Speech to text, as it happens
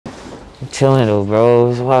I'm chilling though,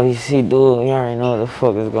 bro. It's YBC DUL. You already know what the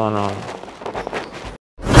fuck is going on.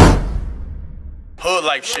 Hood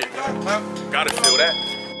life shit. Gotta feel that.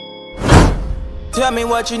 Tell me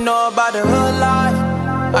what you know about the hood life.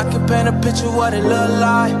 I can paint a picture what it look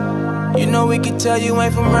like. You know we can tell you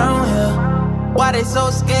ain't from around here. Why they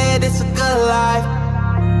so scared? It's a good life.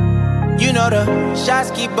 You know the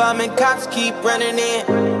shots keep bumming, cops keep running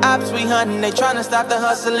in. Ops we hunting, they tryna stop the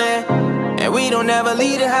hustling. And we don't ever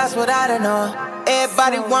leave the house without it on.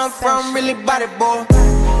 Everybody want from really body boy.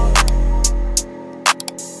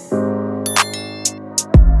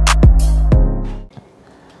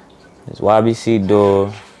 It's YBC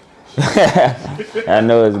DUL. I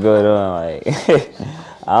know what's going on. Like,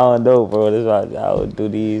 I don't know, bro. This is why I would do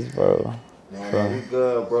these, bro. Man, we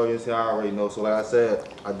good, bro. You see, I already know. So, like I said,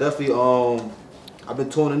 I definitely I've been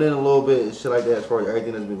tuning in a little bit and shit like that as far as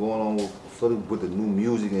everything that's been going on with the new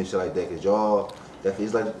music and shit like that. Cause y'all,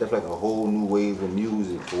 it's like a whole new wave of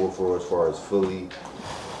music for as far as Philly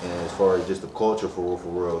and as far as just the culture for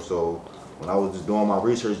real. So when I was just doing my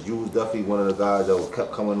research, you was definitely one of the guys that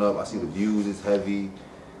kept coming up. I see the views is heavy,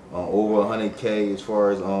 over 100K as far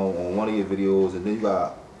as on one of your videos, and then you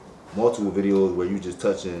got multiple videos where you just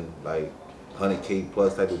touching like 100K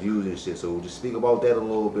plus type of views and shit. So just speak about that a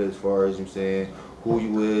little bit as far as you saying who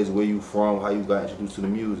you is, where you from, how you got introduced to the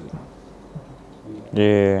music.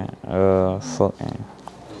 Yeah, fucking.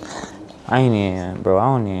 I ain't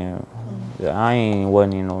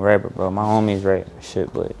wasn't even no rapper, bro. My homies rap and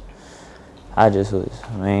shit, but I just was,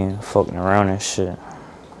 fucking around and shit.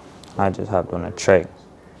 I just hopped on a track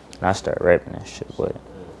and I started rapping and shit, but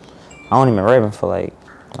I only been rapping for like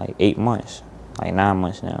 8 months, like 9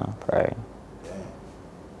 months now, probably.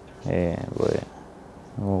 Yeah, but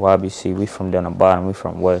YBC, we from down the bottom, we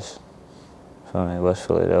from West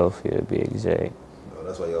Philadelphia to be exact. Oh,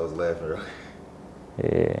 that's why y'all was laughing, right?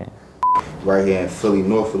 Yeah. Right here in Philly,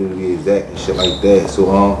 North Philly to be exact and shit like that. So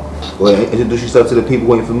go ahead, introduce yourself to the people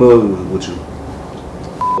who ain't familiar with you.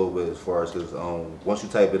 A little bit as far as, cause once you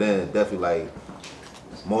type it in, it definitely like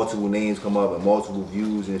multiple names come up and multiple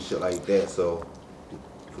views and shit like that. So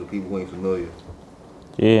for the people who ain't familiar.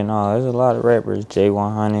 Yeah, no, there's a lot of rappers.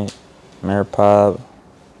 J100, Pop,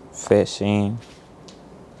 F.A.M.E,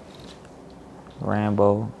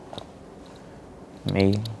 Rambo,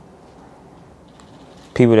 me.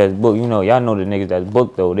 People that's booked, you know, y'all know the niggas that's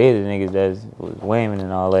booked though. They the niggas that's was whamming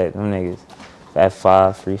and all that. Them niggas,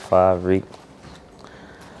 F.A.M.E, 3-5, Reek.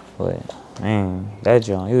 But man, that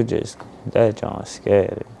John was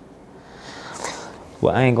scared.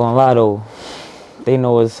 But I ain't gonna lie though, they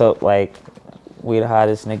know what's up. Like, we the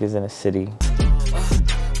hottest niggas in the city.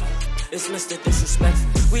 It's Mr.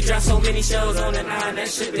 Disrespectful. We drop so many shows on the 9, that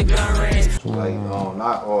shit the gun range. Like,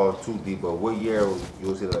 not all too deep, but what year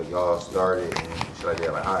you'll see like y'all started and shit like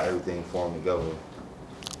that, like how everything formed together?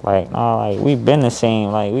 Like, no, like we been the same,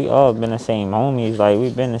 like we all been the same homies, like we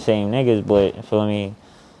been the same niggas, but you feel me?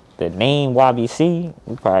 The name YBC,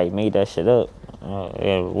 we probably made that shit up.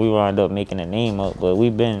 Yeah, we wound up making the name up, but we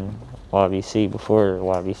been YBC before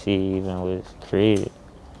YBC even was created.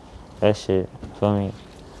 That shit, feel me?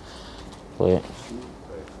 But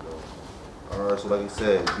alright, so like you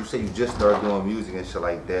said you just started doing music and shit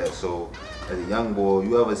like that. So as a young boy,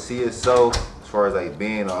 you ever see yourself as far as like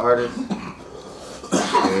being an artist?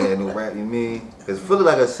 And the rap, you mean? Cause it feels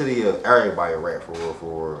like a city of everybody rap for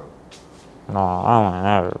real. no, I don't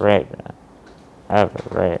ever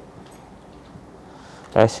rap.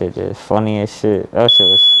 That shit just funny as shit. That shit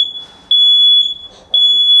was.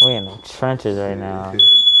 We in the trenches right now.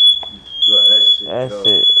 That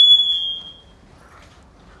shit.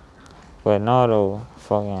 But no though,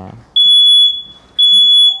 fucking.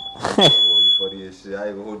 You funny as shit. I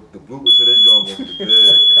ain't gonna hold the bloopers for this joint gonna be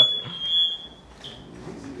good.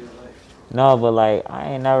 No, but like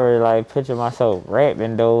I ain't never like picture myself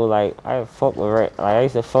rapping though. Like I fuck with rap. Like I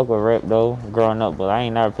used to fuck with rap though, growing up, but I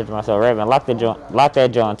ain't never picture myself rapping. Lock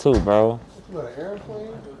that joint too, bro. You got an airplane?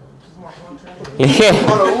 Yeah.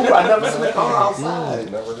 I never seen a car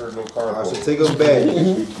outside. Never heard no car. Alright, so take us back.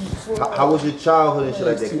 How was your childhood and shit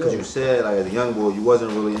like that? Because you said like as a young boy you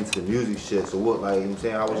wasn't really into the music shit. So what, like, you know what I'm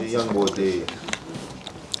saying, how was your young boy days?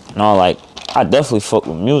 No, like I definitely fuck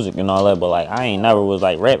with music and all that, but like I ain't never was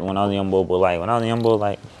like rapping when I was a young boy. But like when I was a young boy,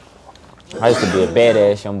 like I used to be a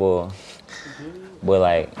badass young boy. But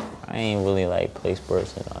like I ain't really like play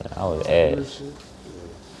sports and all that. I was ass.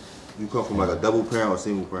 You come from like a double parent or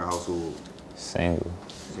single parent household? Single.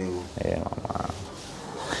 Yeah, my mom.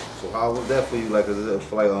 So how was that for you? Like, 'cause I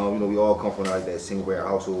feel like you know, we all come from like that single parent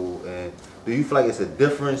household, and do you feel like it's a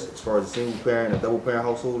difference as far as a single parent and a double parent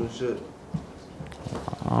household and shit?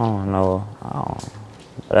 I don't know.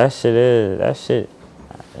 But that shit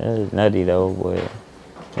is nutty though, but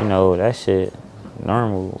you know, that shit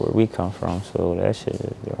normal where we come from, so that shit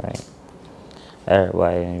is like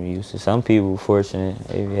everybody ain't used to. Some people fortunate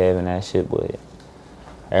they be having that shit, but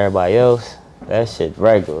everybody else, that shit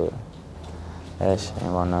regular. That shit ain't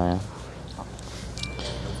about nothing.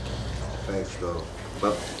 Thanks though.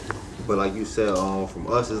 But like you said, from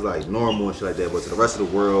us it's like normal and shit like that. But to the rest of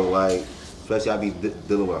the world, like especially I be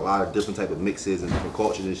dealing with a lot of different type of mixes and different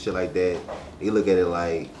cultures and shit like that. They look at it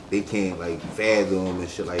like they can't like fathom and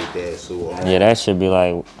shit like that. So yeah, that should be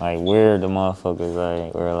like weird to motherfuckers,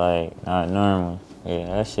 like, or like not normal. Yeah,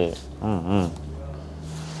 that shit.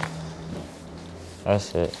 That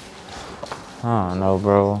shit. I don't know,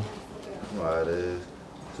 bro. You know how it is.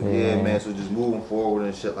 So yeah, man. So just moving forward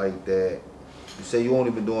and shit like that. You say you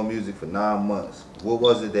only been doing music for 9 months. What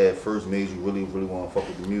was it that first made you really want to fuck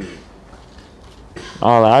with the music?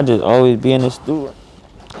 I just always be in the studio.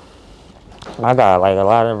 I got like a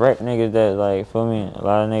lot of rap niggas that like, feel me? A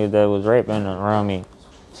lot of niggas that was rapping around me.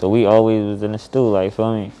 So we always was in the stew, like,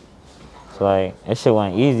 feel me? So like, that shit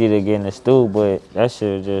wasn't easy to get in the stew, but that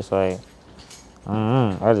shit was just like,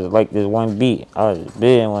 I just like this one beat. I was just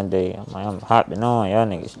bidding one day. I'm like, I'm hopping on, y'all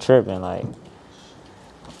niggas tripping, like.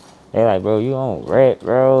 They like, bro, you don't rap,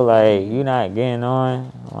 bro. Like, you not getting on.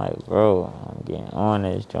 I'm like, bro, I'm getting on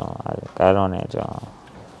this joint. I just got on that joint.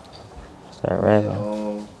 Start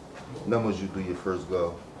rapping. Numbers you do your first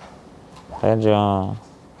go? That joint,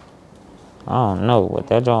 I don't know, but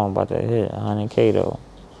that joint about to hit 100K though.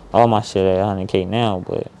 All my shit at 100K now,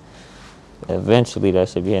 but eventually that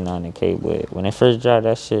should be hitting 100K. But when it first dropped,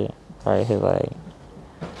 that shit probably hit like,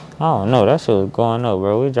 I don't know, that shit was going up,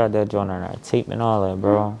 bro. We dropped that joint on our tape and all that,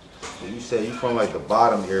 bro. You said you from like the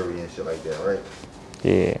bottom area and shit like that, right?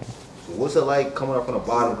 Yeah. So what's it like coming up from the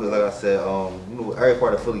bottom? Because like I said, you know, every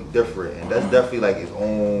part of Philly different, and that's definitely like its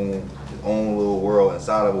own little world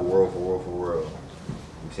inside of a world for world. You know what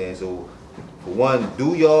I'm saying? So for one,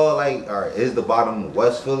 do y'all like, or is the bottom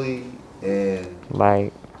West Philly and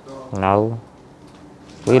like, no,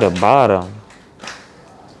 we the bottom.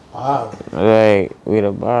 Wow. Like, we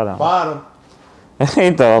the bottom. Bottom.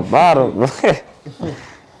 Ain't the bottom.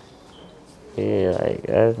 Yeah, like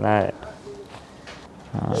that's not.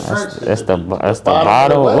 That's the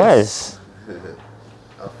bottom of West.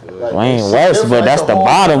 Like, we ain't West, but that's the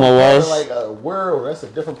bottom of West. Like a world, that's a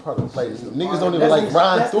different part of the place. Niggas don't even like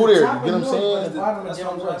ride through there. You get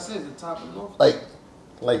what I'm saying?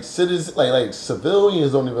 Like citizens, like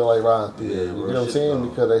civilians don't even like riding through there. You know what I'm saying?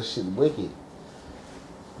 Because that shit wicked.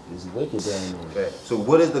 It's wicked down there. Okay. So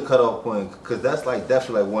what is the cutoff point? Because that's like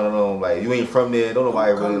definitely like one of them. Like you ain't from there, don't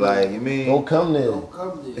nobody really like. You mean? Don't come there.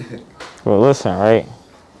 Well, listen, right?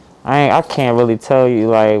 I can't really tell you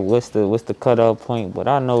like what's the cutoff point, but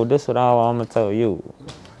I know this what I'm gonna tell you.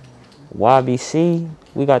 YBC,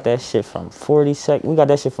 we got that shit from 42nd. We got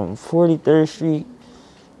that shit from 43rd Street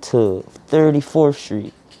to 34th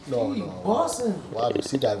Street. No.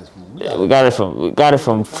 YBC got it from. We got it from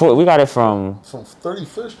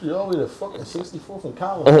 35th Street all the way to fucking 64th and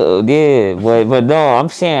College. Yeah, but no, I'm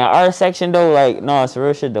saying our section though, like no, it's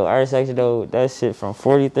real shit though. Our section though, that shit from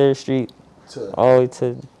 43rd Street all the way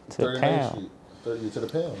to the pound. To the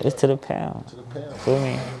pound. It's to the pound. To the pound. Feel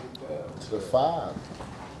me? To the 5.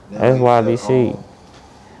 That's YBC.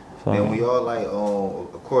 And we all like,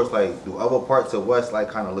 of course, like, do other parts of West like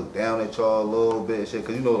kind of look down at y'all a little bit and shit?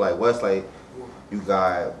 Cause you know, like West, like you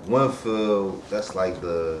got Winfield, that's like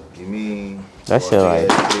the, you mean? That shit like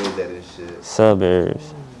that and shit.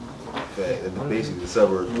 Suburbs. Fact, basically the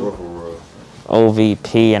suburbs, world.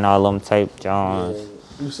 OVP and all them type Johns. Yeah.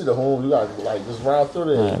 You see the homes, you got like just ride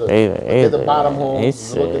through there. They the bottom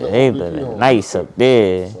homes. They look nice up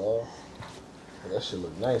there. So, that shit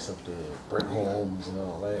look nice up there. Brick homes and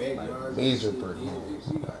all that. Like major brick homes.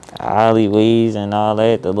 Alleyways and all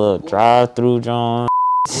that. The little drive-through John.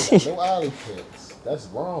 No alley pits. That's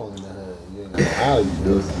wrong in the hood. You ain't got no alley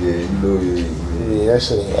pits. Yeah, you know you ain't. Yeah, that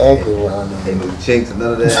shit ain't active around there. Ain't no chinks and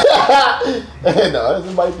none of that. No,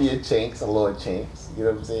 this might be a chinks, a little chinks. You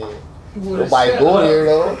know what I'm saying? Nobody go there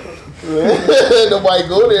though. Nobody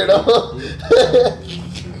go there though.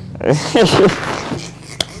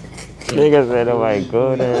 Nigga said nobody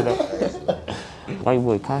go there though. White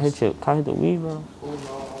boy, can I hit the weed, bro?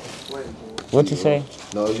 What you say?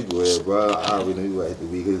 No, you go ahead, bro. I already know you right the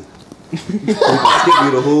weed. You skip me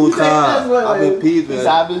the whole time. I've been peeping.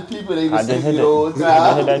 I've been peeping. They been skipping the whole time.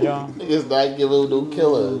 I hit that John. Niggas not giving no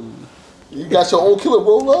killer. You got your own killer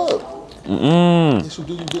roll up.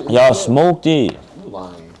 Y'all smoked it. You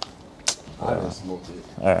lying. I didn't smoke it.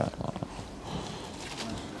 Alright.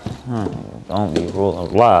 Don't be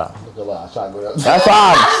rolling. Lie. That's what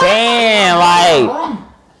I'm saying. Like,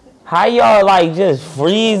 how y'all like just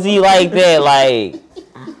freezy like that? Like,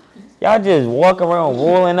 y'all just walk around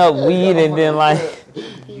rolling up weed and then like.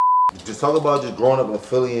 Just talk about just growing up in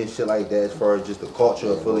Philly and shit like that, as far as just the culture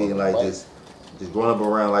of Philly and like just growing up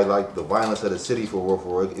around like the violence of the city for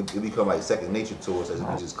real. It become like second nature to us as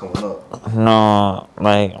it's just coming up. No,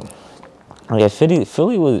 like, yeah,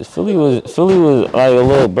 Philly was like a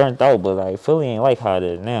little burnt out, but like Philly ain't like how it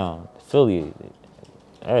is now. Philly,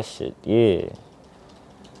 that shit, yeah.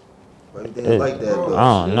 Why you think it's like that though?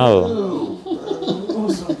 I don't know.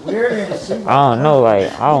 I don't know.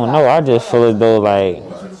 Like, I don't know. I just feel as though like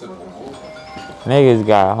niggas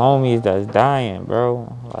got homies that's dying,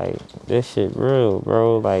 bro. Like, this shit real,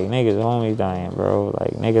 bro. Like, niggas homies dying, bro.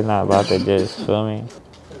 Like, niggas not about to just, feel me?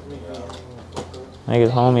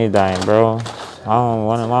 Niggas homies dying, bro. I don't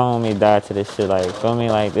want my homie die to this shit, like, feel me?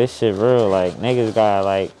 Like, this shit real. Like, niggas got,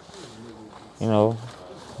 like, you know.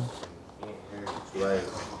 Like,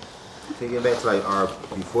 taking back to, like, our,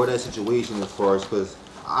 before that situation as far as, because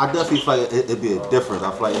I definitely feel like it'd be a difference.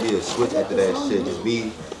 I feel like it'd be a switch after that shit. Just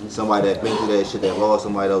be somebody that been through that shit, that lost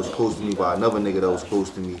somebody that was close to me by another nigga that was close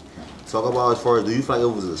to me. Talk about as far as, do you feel like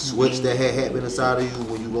it was a switch that had happened inside of you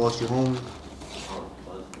when you lost your homie?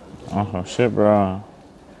 Oh, shit, bro.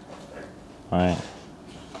 Like,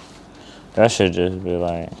 that shit just be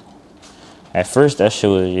like, at first that shit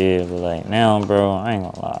was, yeah, but like, now, bro, I ain't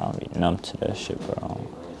gonna lie, I'll be numb to that shit, bro.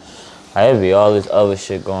 Like, it be all this other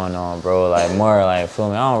shit going on, bro. Like, more, like, feel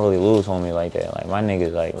me? I don't really lose homie like that. Like, my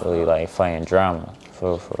niggas, like, really, like, fighting drama,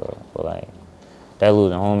 for real. But, like, that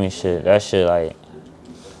losing homie shit, that shit, like,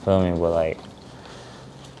 feel me? But, like,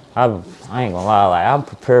 I ain't gonna lie, like, I'm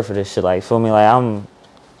prepared for this shit. Like, feel me? Like, I'm,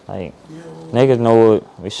 like, niggas know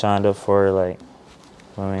what we signed up for. Like,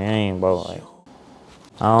 I mean, I ain't about, like,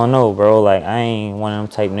 I don't know, bro. Like, I ain't one of them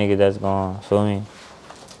type niggas that's gonna, feel me?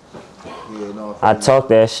 Yeah, no, I talk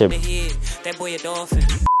that shit. That boy a dolphin.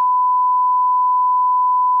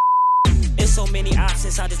 There's so many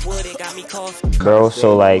options, I just would it got me coughing. Bro,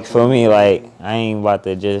 so like, for me, like, I ain't about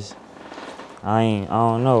to just, I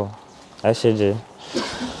don't know. That shit just.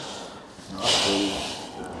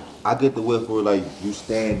 I get the whip where like you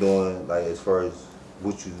stand on, like, as far as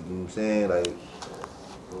what you know what I'm saying? Like,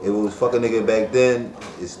 if it was fuck a nigga back then,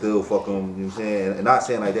 it's still fucking, you know what I'm saying? And not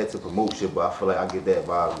saying like that to promote shit, but I feel like I get that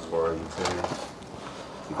vibe as far as, you know what I'm saying?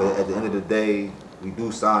 Because at the end of the day, we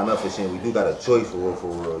do sign up for shit. We do got a choice for real, you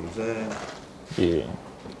know what I'm saying? Yeah.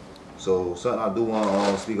 So something I do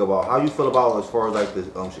want to speak about. How you feel about as far as like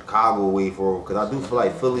the Chicago way for real? Because I do feel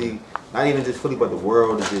like Philly, not even just Philly, but the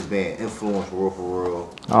world is just being influenced for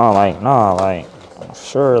real. Oh, like, nah, like,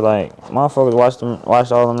 sure, like, motherfuckers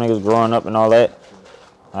watched all them niggas growing up and all that.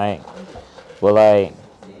 Like, but like,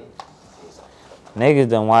 niggas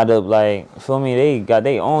done wind up like, feel me, they got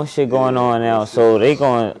their own shit going on now, so they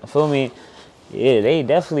going, feel me, yeah, they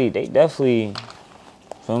definitely,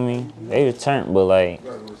 feel me, they returned, but like,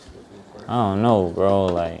 I don't know, bro,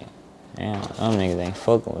 like, damn, them niggas ain't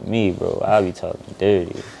fucking with me, bro, I be talking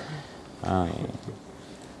dirty,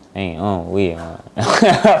 ain't on, we on,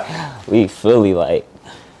 we Philly, like.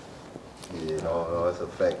 Yeah, no, it's a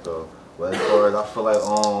fact though. But as far as I feel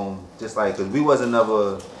like, just like, cause we wasn't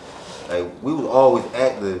never, like, we was always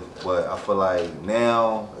active, but I feel like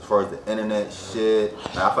now, as far as the internet shit,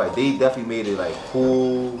 like, I feel like they definitely made it like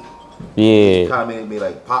cool. Yeah. Kind of made it be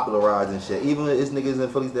like popularized and shit. Even it's niggas in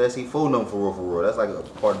Philly that see phone number for real. That's like a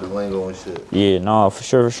part of the lingo and shit. Yeah, no, for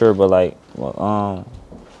sure. But like,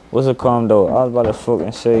 what's it called though? I was about to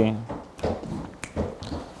fucking say,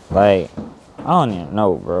 like, I don't even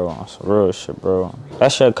know, bro. On some real shit, bro.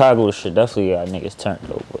 That Chicago shit definitely got niggas turned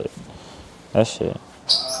though, but that shit.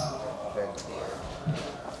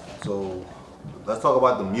 So let's talk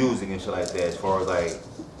about the music and shit like that. As far as like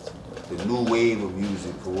the new wave of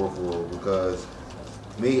music for real, because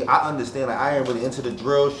me, I understand, like, I ain't really into the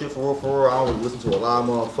drill shit for real. I don't really listen to a lot of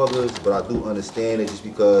motherfuckers, but I do understand it just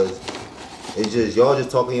because it's just, y'all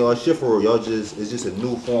just talking y'all shit for real. It's just a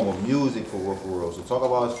new form of music for real. So talk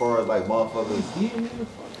about as far as like motherfuckers,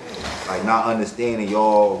 like not understanding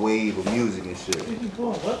y'all wave of music and shit.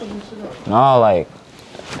 No, like,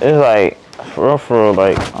 it's like, for real,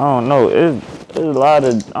 like, I don't know. It's a lot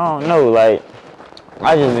of, I don't know, like,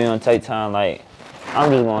 I just be on tight time, like,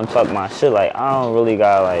 I'm just gonna talk my shit, like, I don't really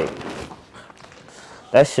got, like,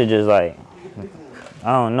 that shit just, like,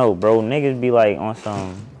 I don't know, bro, niggas be, like, on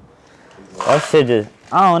some, that shit just,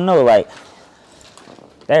 I don't know, like,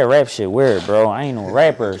 that rap shit weird, bro, I ain't no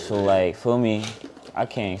rapper, so, like, feel me, I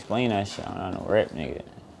can't explain that shit, I'm not no rap nigga,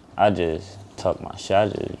 I just talk my shit, I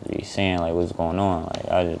just be saying, like, what's going on, like,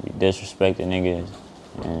 I just be disrespecting niggas,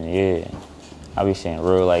 And yeah, I be saying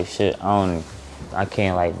real life shit. I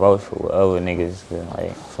can't like vouch for what other niggas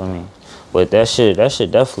like for me. But that shit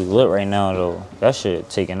definitely lit right now though. That shit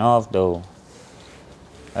taking off though.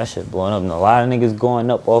 That shit blowing up. And a lot of niggas going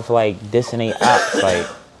up off like dissing they ops. Like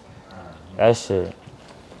that shit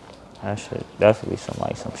definitely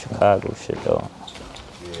some Chicago shit though.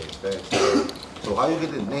 Yeah, thanks. So how you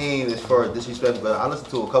get the name as far as disrespect? But I listened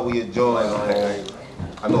to a couple of your joints.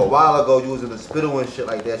 I know a while ago you was in the spittle and shit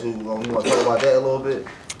like that. So you want to talk about that a little bit?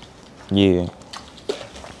 Yeah.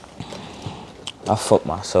 I fucked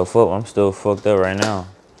myself up. I'm still fucked up right now.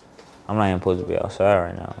 I'm not even supposed to be outside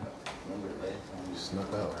right now.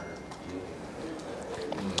 Snuck out.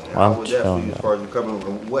 How was that for you as far as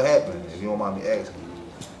recovering? What happened, if you don't mind me asking?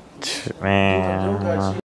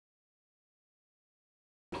 Man.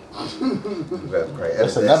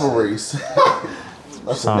 That's another race.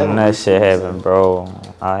 Something that shit happened, bro.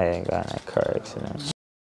 I ain't got in that car accident.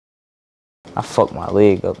 I fucked my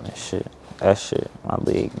leg up and shit. That shit, my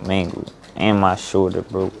leg mangled. And my shoulder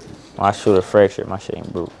broke. My shoulder fractured, my shit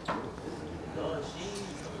ain't broke.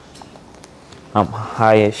 I'm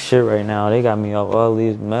high as shit right now. They got me off all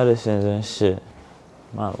these medicines and shit.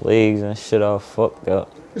 My legs and shit all fucked up.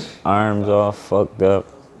 Arms all fucked up.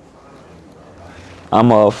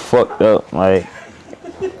 I'm all fucked up, like.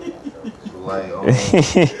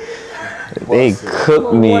 They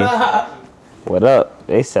cooked me. What up?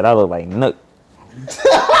 They said I look like Nook.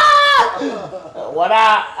 What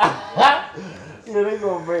up? Yeah, they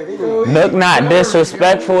gonna break. Nook not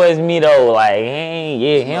disrespectful as me though. Like he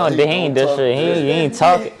ain't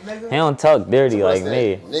talking. He don't talk dirty like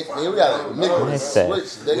me. Nick, we got Nick with a switch.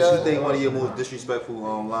 What you think one of your most disrespectful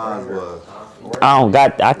lines was? I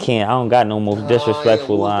don't got no most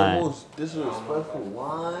disrespectful line. Most disrespectful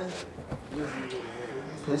line?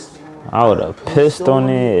 I would have pissed on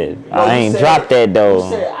it. I ain't dropped that though.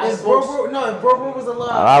 If Bro was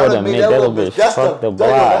alive. I would have made that little bitch fuck the block.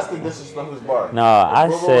 That's the disrespectful bar. No, I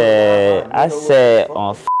said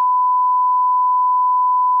on.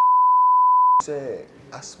 Said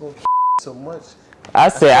I smoke so much. I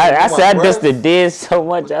said I just did so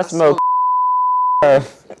much. I smell. I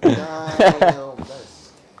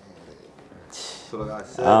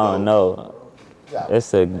don't know.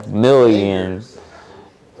 It's a million.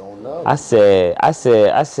 Don't know. I said,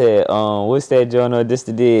 what's that joint this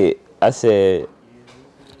the did? I said,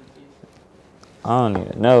 I don't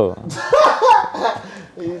even know.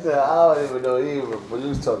 He said, I don't even know either, but you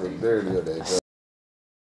was talking dirty on that, bro.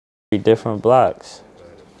 3 different blocks.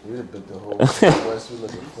 You done been the whole West, we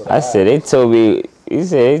looking for the I said, they told me,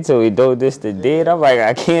 don't this the did. I'm like,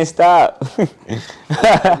 I can't stop.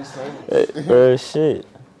 Shit.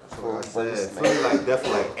 I said, Philly like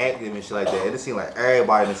definitely like active and shit like that. It just seemed like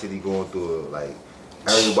everybody in the city going through it. Like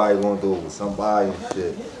everybody going through it with somebody and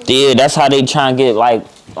shit. Yeah, that's how they trying to get like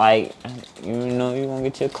you know you gonna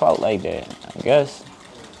get your clout like that. I guess.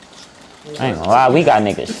 I ain't gonna lie, we got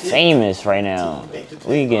niggas famous right now.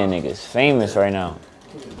 We getting niggas famous right now.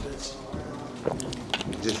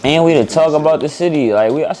 And we to talk about the city.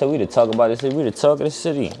 Like I said we to talk about the city. We to talk of the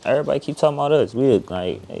city. Everybody keep talking about us. We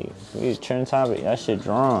like, hey, we trend topic. That shit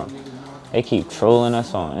drawn. They keep trolling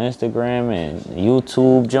us on Instagram and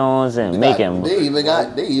YouTube Jones and making. They even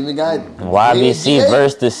got YBC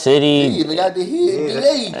versus the city. They even got the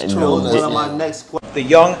hit. One of my next questions. The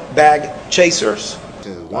young bag chasers.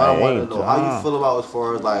 I want to know how you feel about as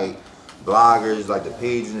far as like bloggers, like the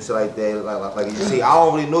pages and shit like that. Like you see, I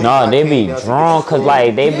don't really know. No, they be drawn cause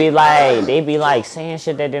like they be like saying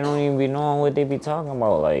shit that they don't even be knowing what they be talking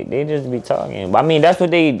about. Like they just be talking. I mean, that's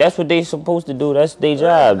what they supposed to do. That's their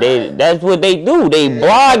job. That's what they do. They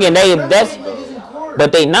blog and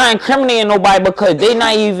but they not incriminating nobody because they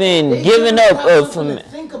not even giving up from.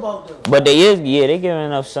 But they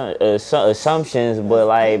giving up some assumptions. But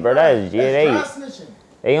like, bro,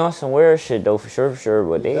 they on some weird shit though, for sure.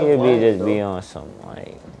 But they be on some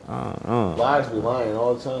like, I don't know. Lies be lying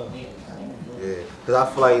all the time. Yeah, cause I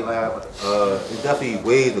feel like there's definitely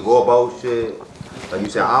ways to go about shit. Like you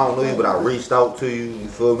said, I don't know you, but I reached out to you. You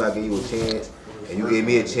feel me? I gave you a chance, and you gave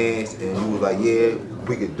me a chance, and you was like, yeah,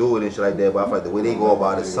 we could do it and shit like that. But I feel like the way they go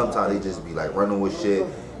about it, sometimes they just be like running with shit,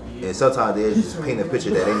 and sometimes they just paint a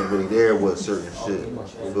picture that ain't really there with certain shit.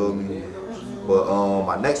 You feel me? But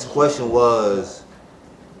my next question was.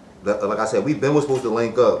 Like I said, we've been supposed to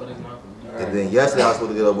link up, and then yesterday I was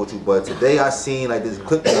supposed to get up with you, but today I seen like this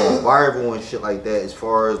clip on viral and shit like that. As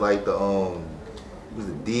far as like the was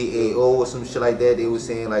it DAO or some shit like that? They was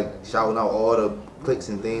saying like shouting out all the clicks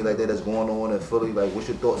and things like that that's going on in Philly. Like, what's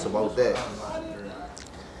your thoughts about that?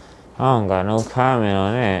 don't got no comment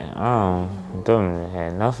on that. I don't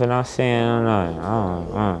had nothing I'm saying on that.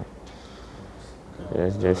 I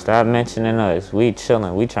don't. Just stop mentioning us. We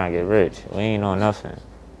chilling. We trying to get rich. We ain't on nothing.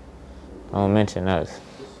 Don't mention us.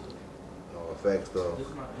 No, facts though.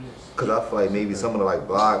 Cause I feel like maybe some of the like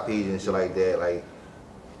blog pages and shit like that, like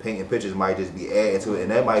painting pictures might just be adding to it,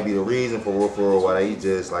 and that might be the reason for real why they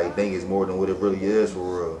just like think it's more than what it really is for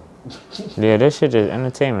real. Yeah, this shit just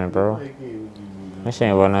entertainment, bro. This shit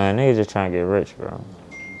ain't about nothing. Niggas just trying to get rich, bro.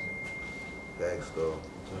 Facts though.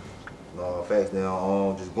 No, facts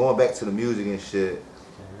now. Just going back to the music and shit.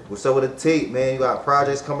 What's up with the tape, man? You got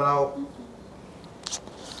projects coming out?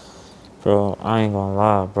 Bro, I ain't gonna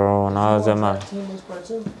lie, bro. When I was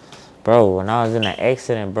in the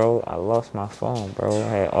accident, bro, I lost my phone, bro. I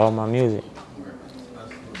had all my music.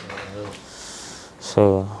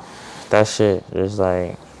 So, that shit is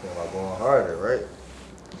like... About going harder, right?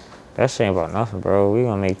 That shit ain't about nothing, bro. We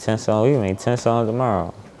gonna make 10 songs. We gonna make 10 songs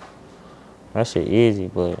tomorrow. That shit easy,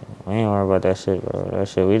 but we ain't worry about that shit, bro. That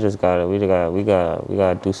shit, we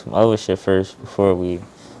gotta do some other shit first before we,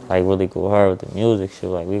 like, really go hard with the music shit.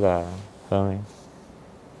 Like, we gotta, feel me?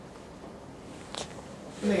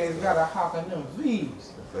 Niggas gotta hop in them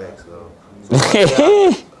V's. Facts though.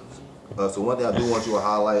 So one thing I do want you to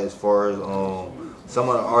highlight as far as some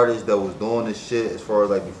of the artists that was doing this shit as far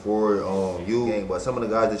as like before you, but some of the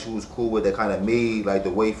guys that you was cool with that kind of made like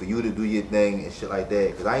the way for you to do your thing and shit like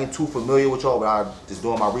that. Cause I ain't too familiar with y'all, but I just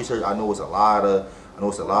doing my research. I know it's a lot of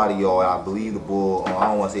y'all. I believe the bull. I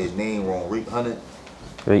don't want to say his name wrong. Reek 100.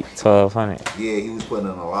 Reek 1200. Yeah, he was putting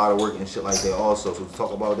in a lot of work and shit like that also. So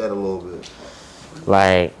talk about that a little bit.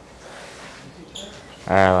 Like,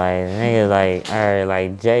 alright, like, niggas like, alright,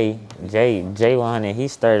 like, J100, he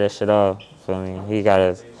started that shit off, feel me? He got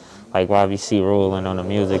us, like, YBC rolling on the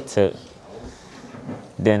music tip.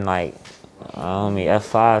 Then, like, F.A.M.E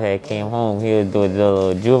had came home, he would do a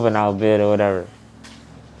little juvenile bit or whatever,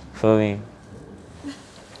 feel me?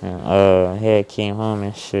 And, he had came home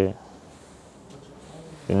and shit.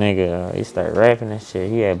 The nigga, he started rapping and shit.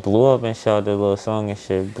 He had blew up and shot the little song and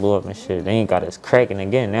shit, blew up and shit. Then he got us cracking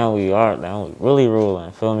again. Now we really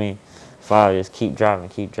rolling, feel me? Five just keep dropping.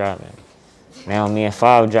 Now me and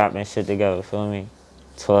Five dropping shit together, feel me?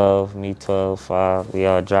 12, me 12, 5, we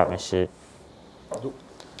all dropping shit.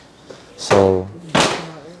 So,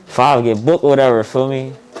 Five get booked or whatever, feel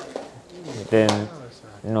me? Then,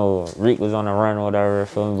 you know, Reek was on the run or whatever,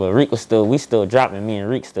 feel me? But Reek was we still dropping, me and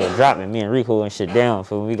Reek still dropping, me and Reek holding shit down,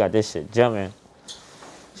 feel me? We got this shit jumping.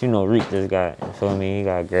 So, you know, Reek just got, feel me? He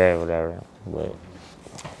got grabbed or whatever. But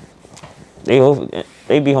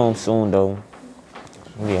they be home soon though.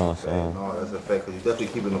 They be home soon. No, that's a fact, cause you definitely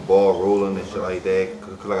keeping the ball rolling and shit like that.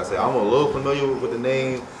 Cause like I said, I'm a little familiar with the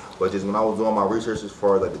name, but just when I was doing my research as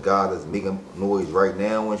far as like the guy that's making noise right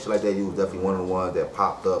now and shit like that, he was definitely one of the ones that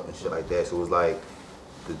popped up and shit like that. So it was like,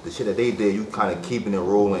 the shit that they did, you kind of keeping it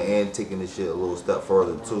rolling and taking this shit a little step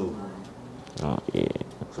further too. Oh yeah.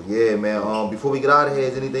 So yeah, man. Before we get out of here,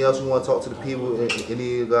 is anything else you want to talk to the people? Any of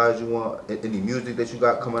you guys you want? Any music that you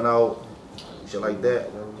got coming out? Shit like that.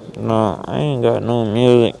 No, I ain't got no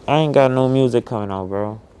music. I ain't got no music coming out,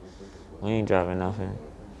 bro. We ain't dropping nothing.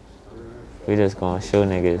 We just gonna show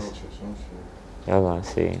niggas. Y'all gonna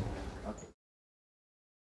see.